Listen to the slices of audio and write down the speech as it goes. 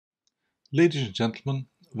Ladies and gentlemen,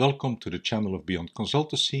 welcome to the channel of Beyond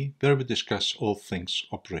Consultancy, where we discuss all things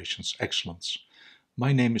operations excellence.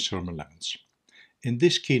 My name is Herman Lemmens. In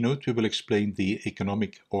this keynote, we will explain the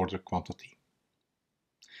economic order quantity.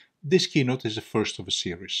 This keynote is the first of a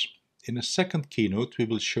series. In a second keynote, we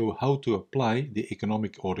will show how to apply the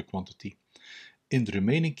economic order quantity. In the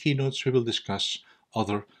remaining keynotes, we will discuss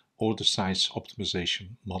other order size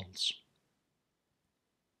optimization models.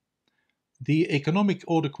 The economic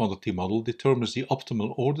order quantity model determines the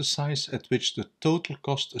optimal order size at which the total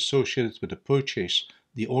cost associated with the purchase,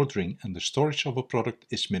 the ordering and the storage of a product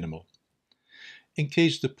is minimal. In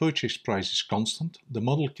case the purchase price is constant, the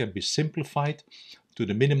model can be simplified to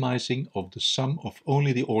the minimizing of the sum of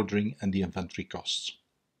only the ordering and the inventory costs.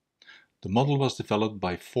 The model was developed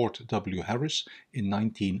by Fort W. Harris in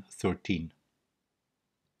 1913.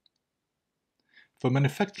 For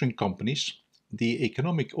manufacturing companies, the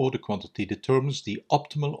economic order quantity determines the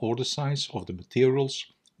optimal order size of the materials,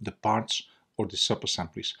 the parts, or the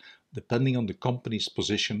sub-assemblies, depending on the company's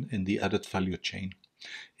position in the added value chain.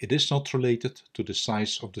 It is not related to the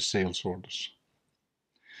size of the sales orders.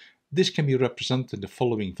 This can be represented in the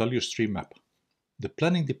following value stream map. The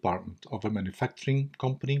planning department of a manufacturing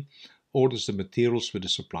company orders the materials with the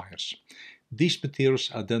suppliers. These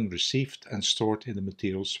materials are then received and stored in the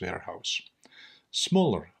materials warehouse.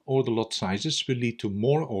 Smaller order lot sizes will lead to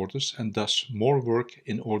more orders and thus more work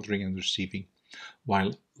in ordering and receiving,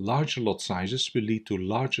 while larger lot sizes will lead to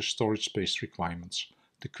larger storage space requirements.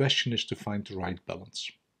 The question is to find the right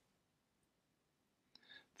balance.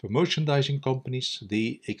 For merchandising companies,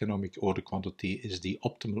 the economic order quantity is the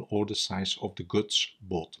optimal order size of the goods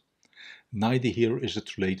bought. Neither here is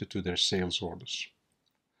it related to their sales orders.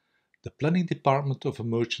 The planning department of a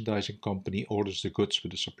merchandising company orders the goods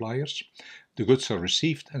with the suppliers. The goods are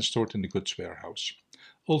received and stored in the goods warehouse.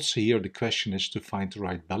 Also here the question is to find the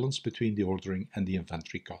right balance between the ordering and the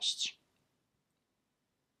inventory costs.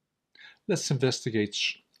 Let's investigate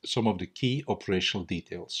some of the key operational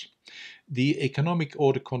details. The economic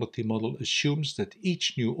order quantity model assumes that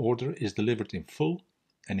each new order is delivered in full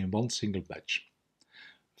and in one single batch.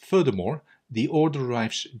 Furthermore, the order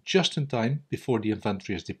arrives just in time before the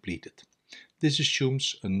inventory is depleted. This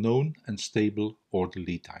assumes a known and stable order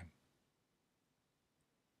lead time.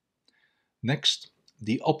 Next,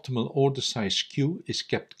 the optimal order size Q is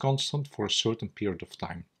kept constant for a certain period of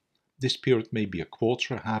time. This period may be a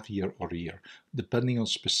quarter, half year or a year, depending on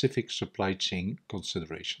specific supply chain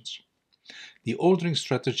considerations. The ordering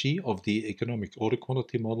strategy of the economic order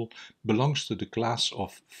quantity model belongs to the class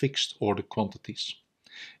of fixed order quantities.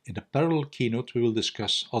 In a parallel keynote, we will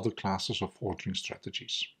discuss other classes of ordering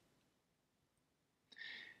strategies.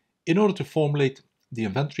 In order to formulate the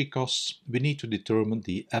inventory costs, we need to determine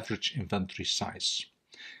the average inventory size.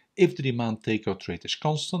 If the demand takeout rate is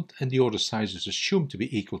constant and the order size is assumed to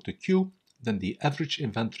be equal to Q, then the average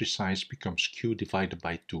inventory size becomes Q divided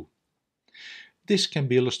by 2. This can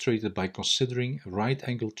be illustrated by considering a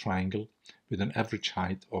right-angled triangle with an average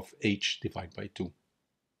height of h divided by 2.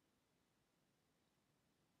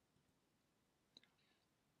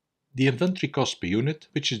 The inventory cost per unit,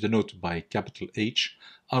 which is denoted by capital H,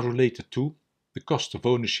 are related to the cost of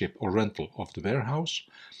ownership or rental of the warehouse,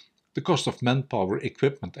 the cost of manpower,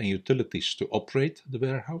 equipment and utilities to operate the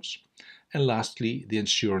warehouse, and lastly the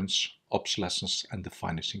insurance, obsolescence and the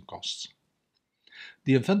financing costs.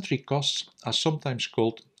 The inventory costs are sometimes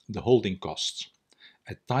called the holding costs.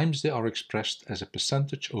 At times they are expressed as a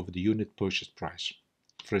percentage over the unit purchase price,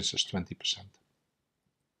 for instance 20%.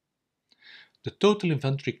 The total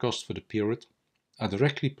inventory costs for the period are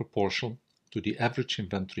directly proportional to the average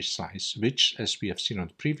inventory size, which, as we have seen on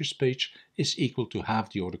the previous page, is equal to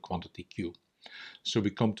half the order quantity Q. So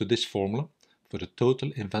we come to this formula for the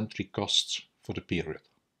total inventory costs for the period.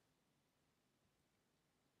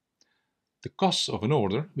 The costs of an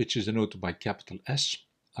order, which is denoted by capital S,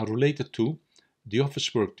 are related to the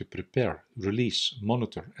office work to prepare, release,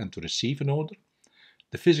 monitor and to receive an order,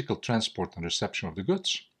 the physical transport and reception of the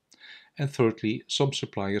goods, and thirdly, some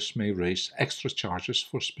suppliers may raise extra charges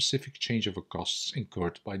for specific changeover costs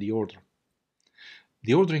incurred by the order.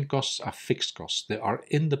 The ordering costs are fixed costs. They are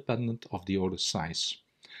independent of the order size.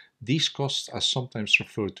 These costs are sometimes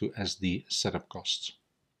referred to as the setup costs.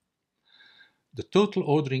 The total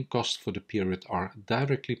ordering costs for the period are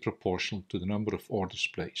directly proportional to the number of orders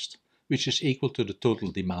placed, which is equal to the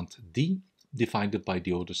total demand D divided by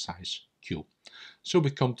the order size Q. So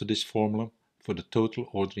we come to this formula for the total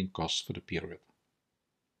ordering costs for the period.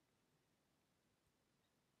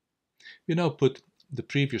 We now put the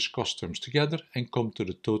previous cost terms together and come to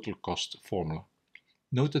the total cost formula.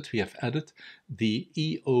 Note that we have added the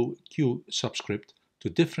EOQ subscript to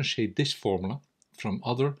differentiate this formula from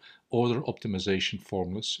other order optimization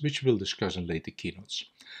formulas, which we'll discuss in later keynotes.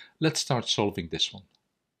 Let's start solving this one.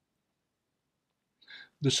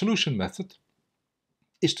 The solution method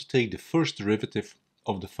is to take the first derivative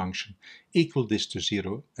of the function, equal this to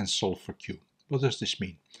 0, and solve for q. What does this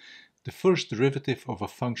mean? The first derivative of a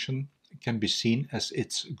function can be seen as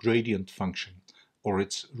its gradient function or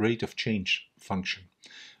its rate of change function.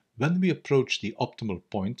 When we approach the optimal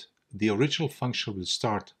point, the original function will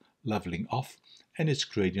start leveling off and its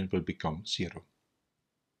gradient will become 0.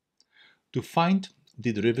 To find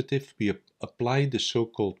the derivative, we apply the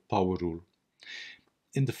so-called power rule.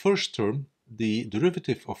 In the first term, the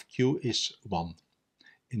derivative of q is 1.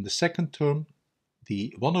 In the second term,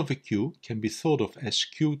 the 1 over q can be thought of as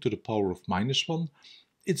q to the power of minus 1.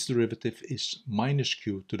 Its derivative is minus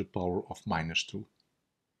q to the power of minus 2.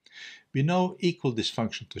 We now equal this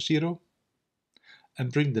function to 0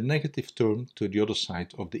 and bring the negative term to the other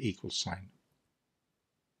side of the equal sign.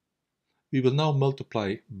 We will now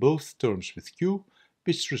multiply both terms with q,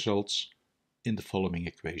 which results in the following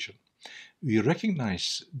equation. We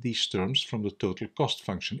recognize these terms from the total cost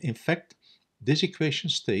function. In fact, this equation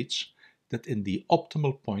states that in the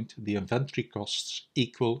optimal point, the inventory costs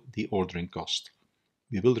equal the ordering cost.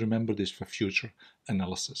 We will remember this for future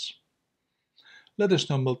analysis. Let us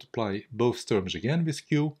now multiply both terms again with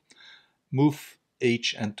q, move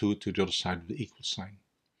h and 2 to the other side of the equal sign.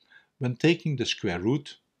 When taking the square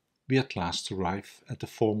root, we at last arrive at the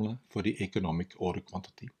formula for the economic order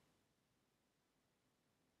quantity.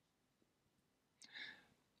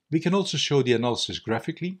 We can also show the analysis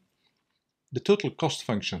graphically. The total cost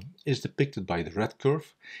function is depicted by the red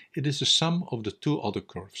curve. It is the sum of the two other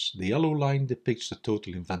curves. The yellow line depicts the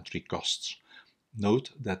total inventory costs.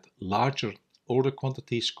 Note that larger order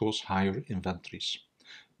quantities cause higher inventories.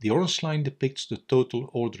 The orange line depicts the total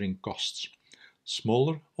ordering costs.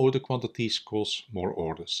 Smaller order quantities cause more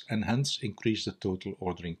orders and hence increase the total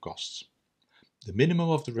ordering costs. The minimum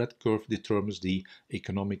of the red curve determines the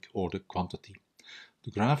economic order quantity. The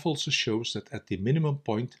graph also shows that at the minimum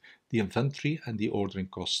point, the inventory and the ordering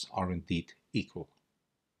costs are indeed equal.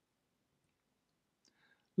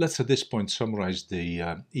 Let's at this point summarize the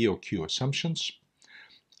EOQ assumptions.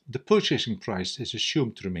 The purchasing price is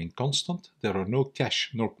assumed to remain constant. There are no cash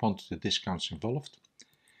nor quantity discounts involved.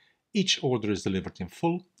 Each order is delivered in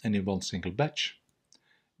full and in one single batch.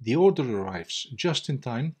 The order arrives just in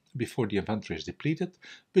time before the inventory is depleted,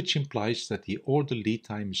 which implies that the order lead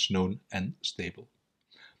time is known and stable.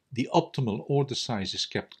 The optimal order size is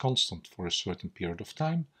kept constant for a certain period of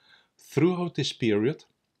time. Throughout this period,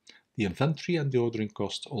 the inventory and the ordering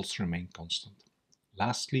cost also remain constant.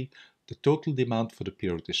 Lastly, the total demand for the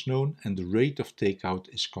period is known and the rate of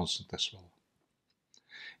takeout is constant as well.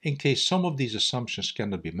 In case some of these assumptions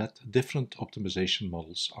cannot be met, different optimization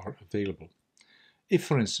models are available. If,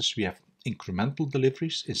 for instance, we have incremental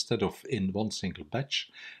deliveries instead of in one single batch,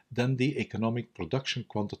 then the economic production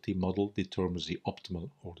quantity model determines the optimal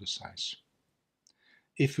order size.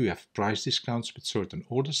 If we have price discounts with certain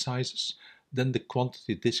order sizes, then the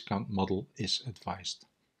quantity discount model is advised.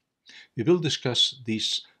 We will discuss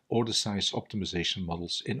these order size optimization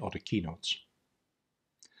models in other keynotes.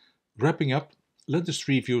 Wrapping up, let us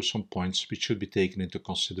review some points which should be taken into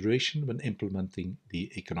consideration when implementing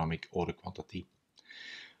the economic order quantity.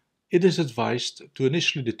 It is advised to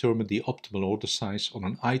initially determine the optimal order size on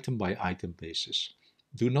an item-by-item basis.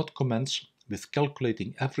 Do not commence with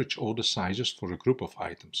calculating average order sizes for a group of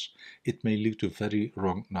items. It may lead to very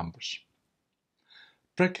wrong numbers.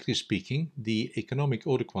 Practically speaking, the economic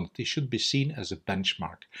order quantity should be seen as a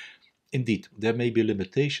benchmark. Indeed, there may be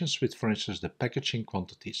limitations with, for instance, the packaging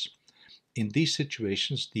quantities. In these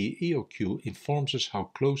situations, the EOQ informs us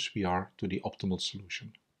how close we are to the optimal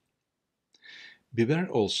solution. Beware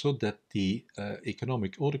also that the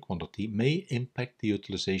economic order quantity may impact the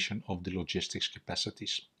utilization of the logistics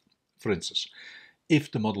capacities. For instance,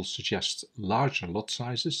 if the model suggests larger lot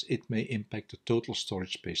sizes, it may impact the total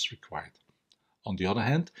storage space required. On the other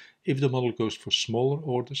hand, if the model goes for smaller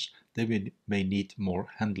orders, then we may need more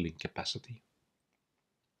handling capacity.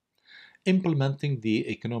 Implementing the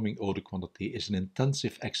economic order quantity is an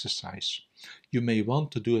intensive exercise. You may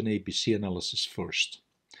want to do an ABC analysis first,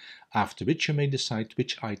 after which you may decide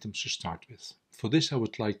which items to start with. For this, I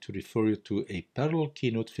would like to refer you to a parallel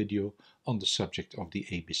keynote video on the subject of the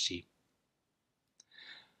ABC.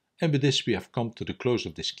 And with this, we have come to the close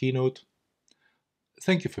of this keynote.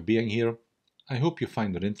 Thank you for being here. I hope you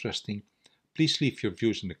find it interesting. Please leave your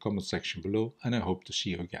views in the comment section below, and I hope to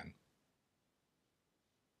see you again.